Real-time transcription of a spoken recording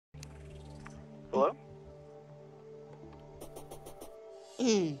Hello?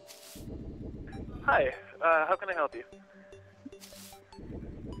 Hi, how can I help you?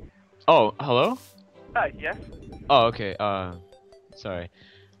 Oh, hello? Hi, yes? Oh, okay. Sorry.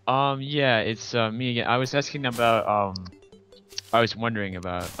 Yeah, it's me again. I was asking about I was wondering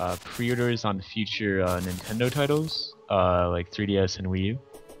about pre-orders on future Nintendo titles, like 3DS and Wii U.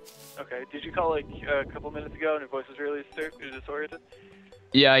 Okay, did you call like a couple minutes ago and your voice was really disoriented?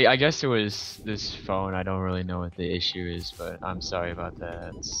 Yeah, I guess it was this phone. I don't really know what the issue is, but I'm sorry about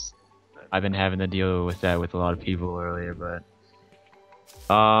that. I've been having to deal with that with a lot of people earlier, but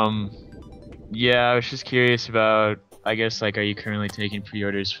yeah, I was just curious about. I guess like, are you currently taking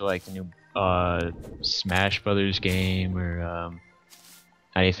pre-orders for like the new Smash Brothers game or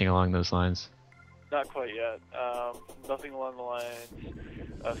anything along those lines? Not quite yet. Nothing along the lines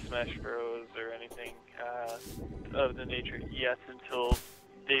of Smash Bros. Or anything of the nature yet until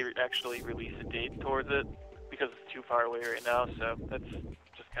they actually release a date towards it, because it's too far away right now, so that's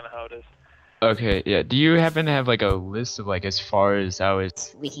just kind of how it is. Okay, yeah. Do you happen to have like a list of like as far as how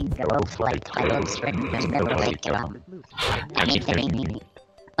it's We can go for like titles from Nintendo, like anything,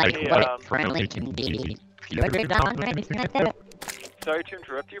 like Hey, what currently can be pre-ordered on or anything like that. sorry to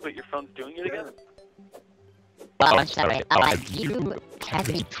interrupt you, but your phone's doing it again? Well, I'm sorry, do you have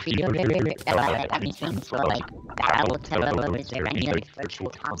any pre-ordered anything for like Battle Title? Is there any like virtual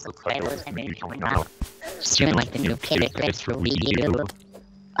console titles that may be coming out soon, like the new Picross for Wii U?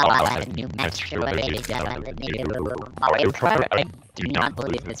 The new Metro related Mario Kart? I do not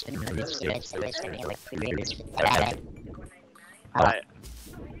believe it's been released yet, so there's any like pre-orders for that.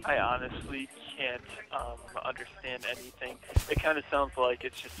 I honestly can't understand anything. It kind of sounds like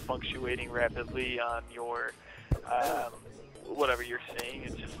it's just fluctuating rapidly on your whatever you're saying.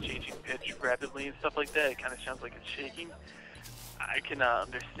 It's just changing pitch rapidly and stuff like that. It kind of sounds like it's shaking. I cannot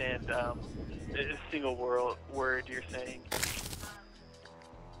understand a single word you're saying.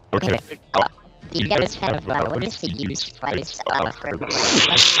 Okay. You guys have what is the used price for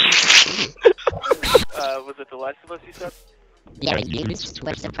Was it The Last of Us you said? yeah, used,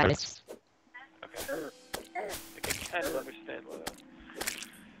 what's the price? Okay. I can kind of understand what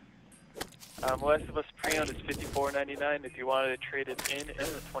Last of Us pre-owned is $54.99. If you wanted to trade it in,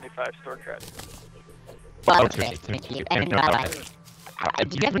 it's a 25 store credit. Well, okay, thank you. And do you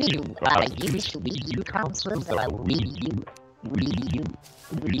have any used Wii U consoles? Wii U, Wii U,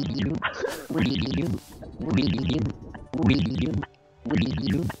 Wii U, Wii U, Wii U, Wii U, Wii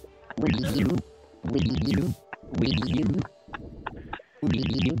U, Wii U, Wii U, Wii U, Wii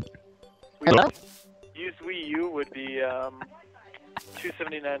U. Hello? Used Wii U would be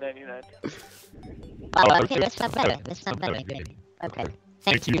 $279.99. Oh, okay, that's not better. That's not better. Good. Okay.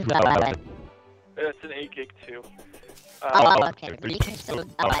 Thank you. It's an 8 gig too. Okay. But you can still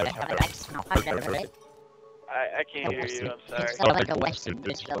have an external hard drive, right? I can't hear you, I'm sorry. It's not like a Western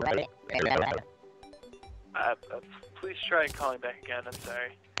disco, right? Please try calling back again, I'm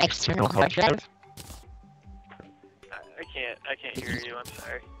sorry. External hard drive? I can't hear you, I'm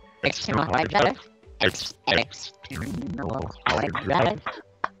sorry. External hard drive? External hard drive?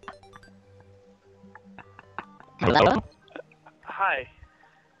 Hello? Hi.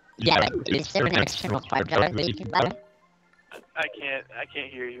 Yeah, is there an external hard drive that you can buy? I can't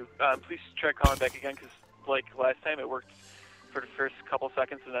hear you. Please try calling back again, because like last time it worked for the first couple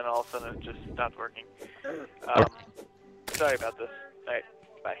seconds and then all of a sudden it just stopped working. Sorry about this. Alright,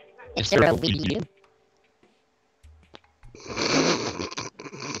 bye. Is there a Wii U?